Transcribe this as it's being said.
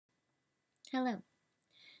Hello.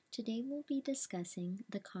 Today we'll be discussing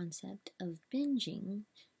the concept of binging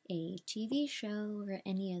a TV show or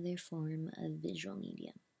any other form of visual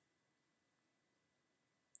media.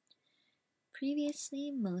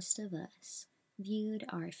 Previously, most of us viewed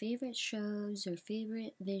our favorite shows or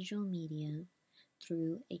favorite visual media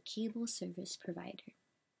through a cable service provider.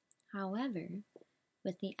 However,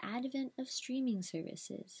 with the advent of streaming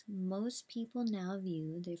services, most people now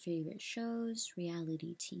view their favorite shows,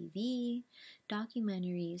 reality TV,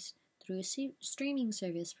 documentaries through streaming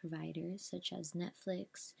service providers such as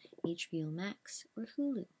Netflix, HBO Max, or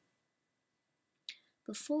Hulu.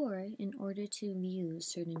 Before, in order to view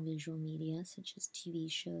certain visual media such as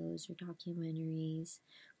TV shows or documentaries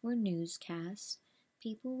or newscasts,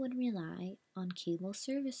 people would rely on cable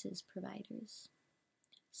services providers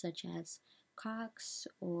such as Cox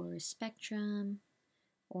or Spectrum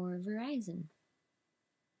or Verizon.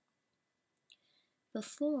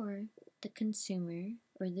 Before, the consumer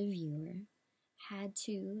or the viewer had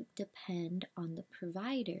to depend on the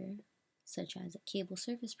provider, such as a cable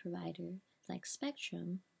service provider like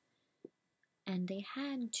Spectrum, and they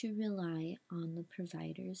had to rely on the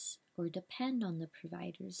providers or depend on the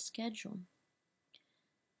provider's schedule.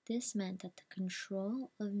 This meant that the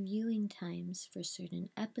control of viewing times for certain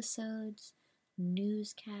episodes,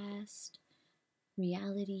 newscasts,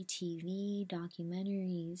 reality TV,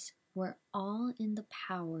 documentaries were all in the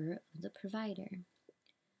power of the provider.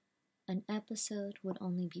 An episode would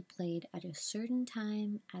only be played at a certain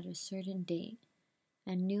time at a certain date,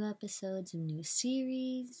 and new episodes of new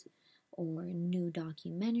series or new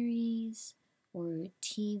documentaries or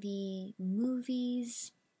TV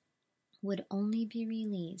movies would only be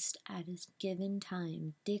released at a given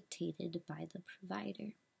time dictated by the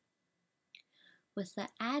provider. With the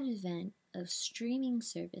advent of streaming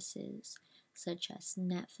services such as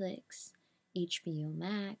Netflix, HBO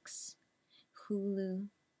Max, Hulu,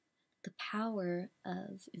 the power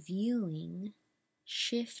of viewing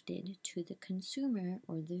shifted to the consumer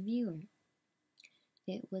or the viewer.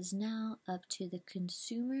 It was now up to the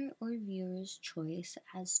consumer or viewer's choice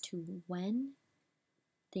as to when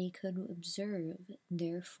they could observe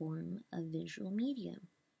their form of visual media.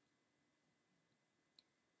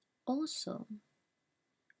 Also,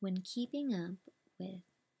 when keeping up with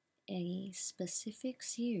a specific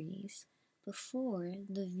series, before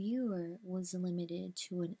the viewer was limited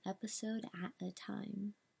to an episode at a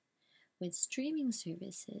time. With streaming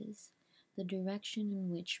services, the direction in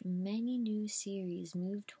which many new series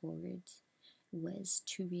moved towards was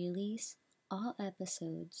to release all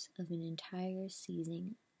episodes of an entire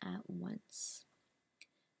season at once.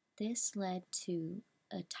 This led to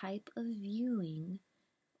a type of viewing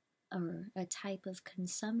or a type of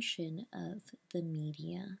consumption of the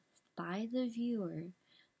media by the viewer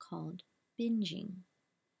called binging.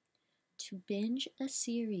 To binge a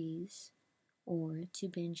series or to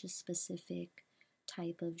binge a specific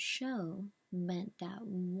type of show meant that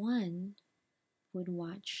one would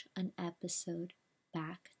watch an episode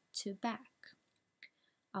back to back.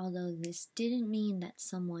 Although this didn't mean that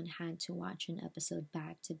someone had to watch an episode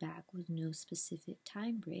back to back with no specific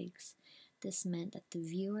time breaks, this meant that the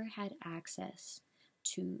viewer had access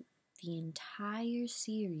to the entire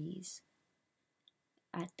series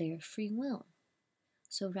at their free will.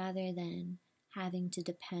 So rather than having to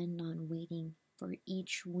depend on waiting for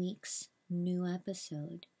each week's new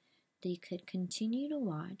episode, they could continue to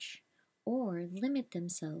watch or limit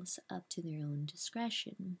themselves up to their own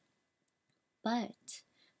discretion. But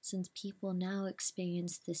since people now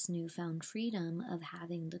experience this newfound freedom of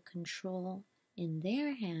having the control in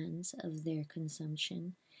their hands of their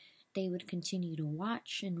consumption, they would continue to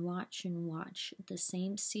watch and watch and watch the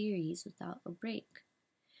same series without a break.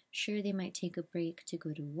 Sure, they might take a break to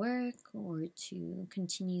go to work or to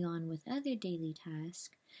continue on with other daily tasks,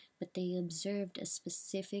 but they observed a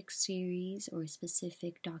specific series or a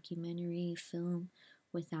specific documentary film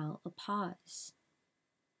without a pause.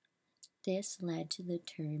 This led to the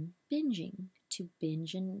term binging, to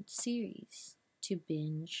binge a series, to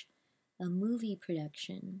binge a movie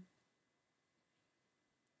production.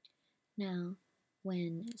 Now,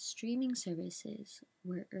 when streaming services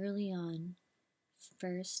were early on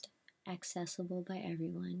first accessible by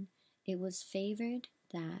everyone, it was favored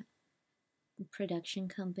that production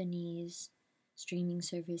companies, streaming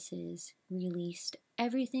services released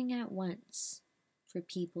everything at once for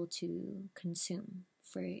people to consume.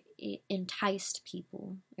 For it enticed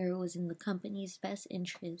people, or it was in the company's best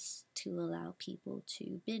interest to allow people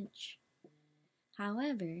to binge.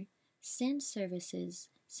 However, since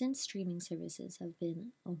streaming services have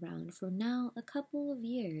been around for now a couple of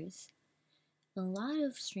years, a lot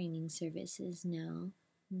of streaming services now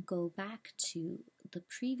go back to the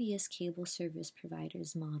previous cable service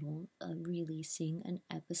provider's model of releasing an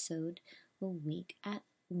episode a week at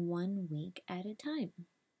 1 week at a time.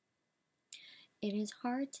 It is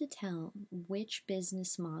hard to tell which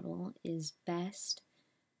business model is best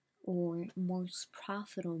or most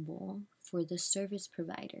profitable for the service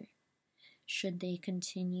provider. Should they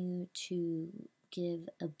continue to give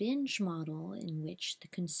a binge model in which the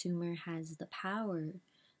consumer has the power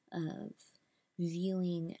of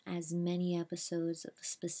viewing as many episodes of a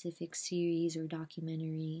specific series or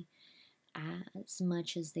documentary as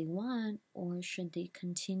much as they want, or should they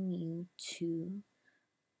continue to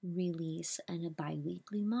release a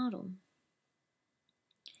bi-weekly model?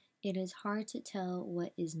 It is hard to tell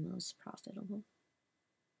what is most profitable.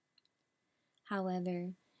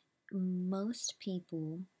 However, most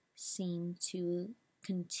people seem to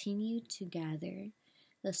continue to gather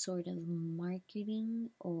the sort of marketing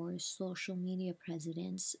or social media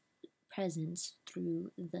presence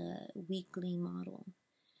through the weekly model.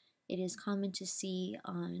 It is common to see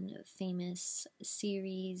on famous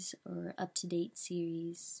series or up-to-date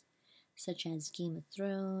series such as Game of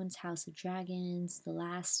Thrones, House of Dragons, The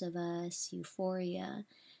Last of Us, Euphoria.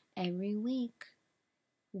 Every week,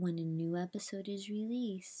 when a new episode is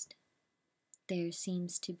released, there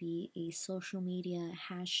seems to be a social media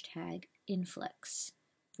hashtag influx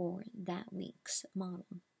for that week's model.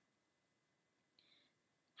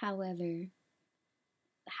 However,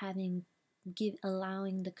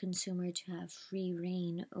 allowing the consumer to have free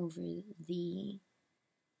reign over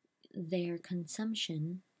their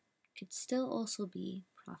consumption could still also be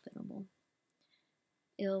profitable.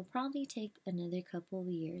 It'll probably take another couple of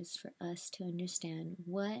years for us to understand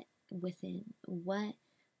what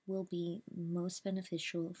will be most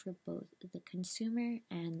beneficial for both the consumer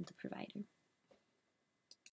and the provider.